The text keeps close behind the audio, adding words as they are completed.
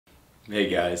Hey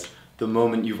guys, the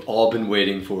moment you've all been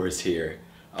waiting for is here.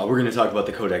 We're going to talk about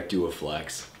the Kodak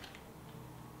Duaflex.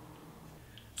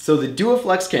 So the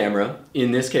Duaflex camera,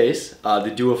 in this case,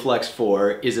 the Duaflex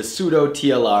 4, is a pseudo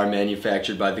TLR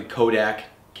manufactured by the Kodak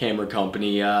camera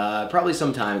company probably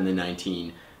sometime in the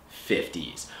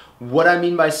 1950s. What I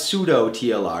mean by pseudo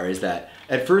TLR is that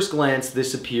at first glance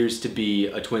this appears to be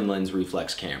a twin lens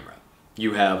reflex camera.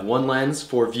 You have one lens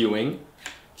for viewing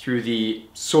through the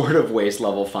sort of waist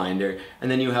level finder,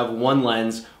 and then you have one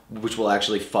lens which will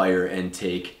actually fire and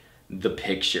take the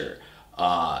picture.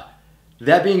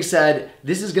 That being said,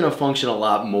 this is going to function a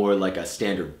lot more like a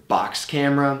standard box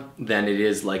camera than it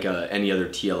is like any other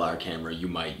TLR camera you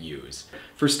might use.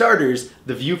 For starters,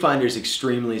 the viewfinder is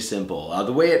extremely simple.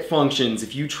 The way it functions,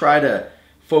 if you try to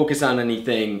focus on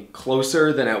anything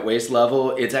closer than at waist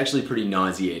level, it's actually pretty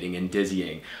nauseating and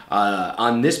dizzying.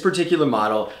 On this particular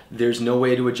model, there's no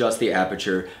way to adjust the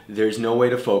aperture, there's no way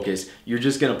to focus. You're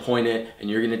just going to point it and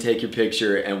you're going to take your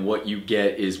picture, and what you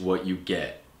get is what you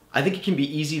get. I think it can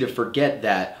be easy to forget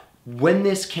that when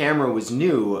this camera was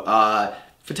new,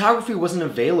 photography wasn't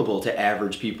available to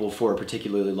average people for a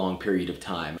particularly long period of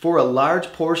time. For a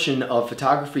large portion of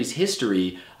photography's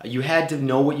history, you had to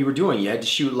know what you were doing. You had to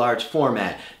shoot large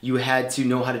format. You had to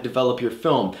know how to develop your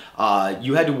film.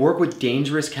 You had to work with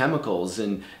dangerous chemicals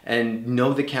and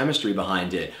know the chemistry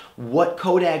behind it. What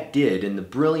Kodak did, and the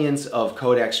brilliance of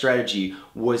Kodak's strategy,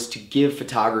 was to give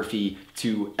photography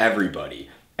to everybody.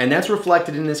 And that's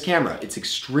reflected in this camera. It's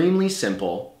extremely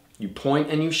simple. You point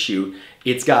and you shoot.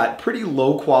 It's got pretty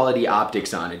low quality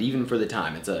optics on it, even for the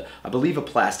time. It's I believe a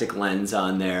plastic lens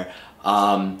on there.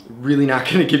 Really not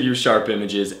gonna give you sharp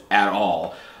images at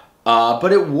all.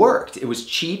 But it worked. It was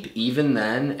cheap even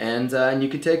then, and you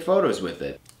could take photos with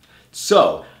it.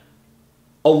 So,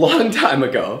 a long time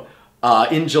ago,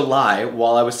 in July,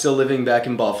 while I was still living back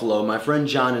in Buffalo, my friend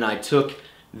John and I took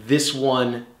this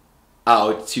one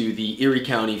out to the Erie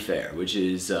County Fair, which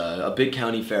is a big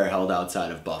county fair held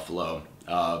outside of Buffalo.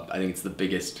 I think it's the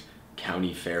biggest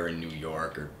county fair in New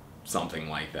York or something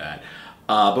like that.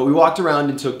 But we walked around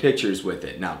and took pictures with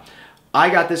it. Now, I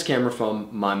got this camera from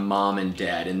my mom and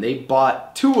dad, and they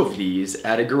bought two of these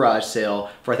at a garage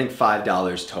sale for I think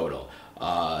 $5 total.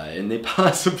 And they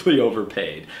possibly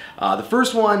overpaid. The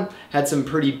first one had some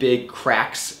pretty big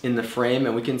cracks in the frame,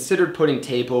 and we considered putting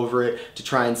tape over it to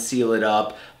try and seal it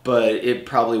up, but it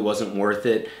probably wasn't worth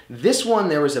it. This one,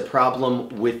 there was a problem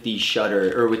with the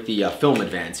shutter, or with the film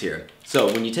advance here. So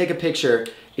when you take a picture,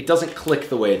 it doesn't click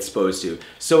the way it's supposed to.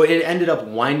 So it ended up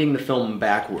winding the film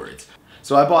backwards.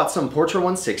 So I bought some Portra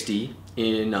 160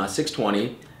 in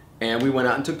 620, and we went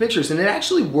out and took pictures, and it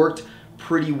actually worked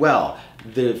pretty well.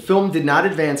 The film did not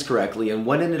advance correctly, and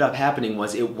what ended up happening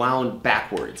was it wound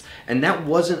backwards. And that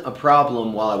wasn't a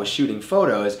problem while I was shooting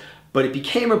photos, but it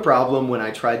became a problem when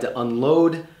I tried to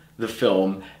unload the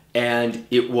film and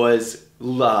it was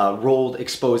rolled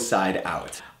exposed side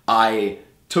out. I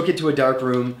took it to a dark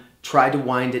room, tried to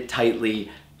wind it tightly,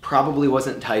 probably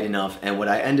wasn't tight enough, and what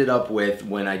I ended up with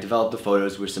when I developed the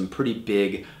photos were some pretty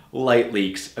big light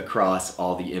leaks across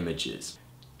all the images.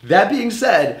 That being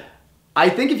said, I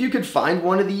think if you could find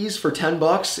one of these for 10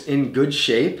 bucks in good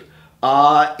shape,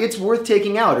 it's worth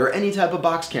taking out, or any type of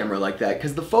box camera like that,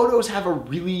 because the photos have a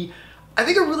really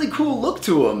cool look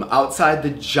to them outside the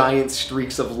giant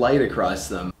streaks of light across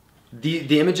them.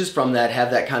 The images from that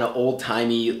have that kind of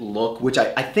old-timey look, which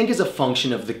I think is a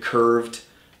function of the curved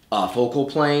focal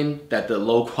plane that the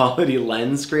low-quality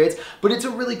lens creates, but it's a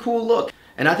really cool look.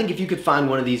 And I think if you could find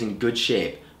one of these in good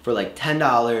shape for like $10,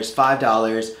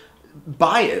 $5,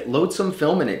 buy it, load some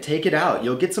film in it, take it out.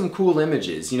 You'll get some cool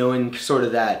images, you know, in sort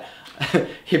of that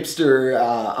hipster,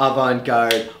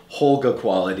 avant-garde, Holga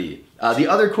quality. The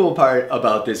other cool part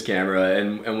about this camera,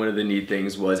 and one of the neat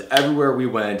things, was everywhere we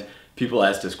went, people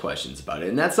asked us questions about it.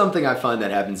 And that's something I find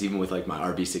that happens even with like my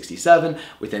RB67,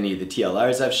 with any of the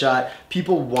TLRs I've shot.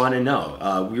 People want to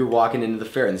know. We were walking into the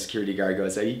fair and the security guard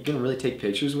goes, "Are you going to really take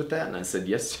pictures with that?" And I said,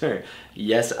 "Yes, sir.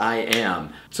 Yes, I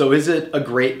am." So is it a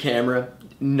great camera?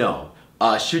 No.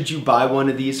 Should you buy one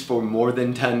of these for more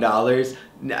than $10?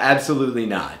 Absolutely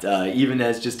not. Even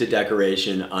as just a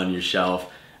decoration on your shelf,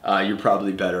 you're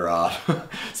probably better off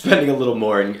spending a little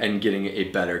more and getting a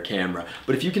better camera.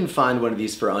 But if you can find one of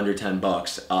these for under 10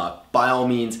 bucks, by all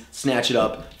means, snatch it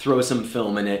up, throw some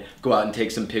film in it, go out and take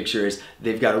some pictures.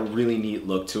 They've got a really neat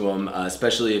look to them,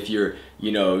 especially if you're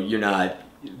not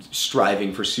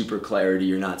striving for super clarity,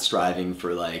 you're not striving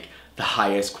for like the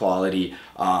highest quality.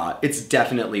 It's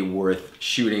definitely worth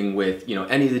shooting with, you know,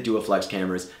 any of the Duaflex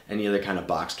cameras, any other kind of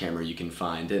box camera you can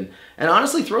find, and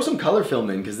honestly throw some color film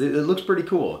in because it looks pretty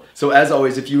cool. So as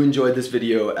always, if you enjoyed this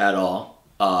video at all,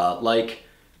 like,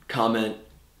 comment,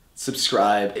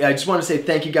 subscribe. I just want to say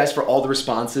thank you guys for all the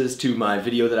responses to my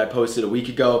video that I posted a week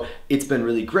ago. It's been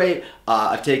really great.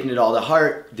 I've taken it all to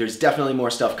heart. There's definitely more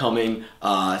stuff coming.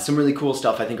 Some really cool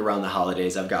stuff I think around the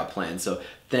holidays I've got planned. So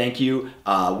thank you.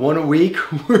 One a week.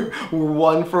 We're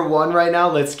 1 for 1 right now.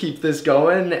 Let's keep this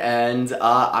going, and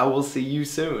I will see you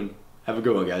soon. Have a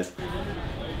good one, guys.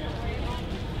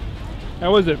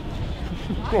 How was it?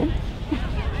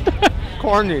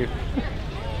 Corny.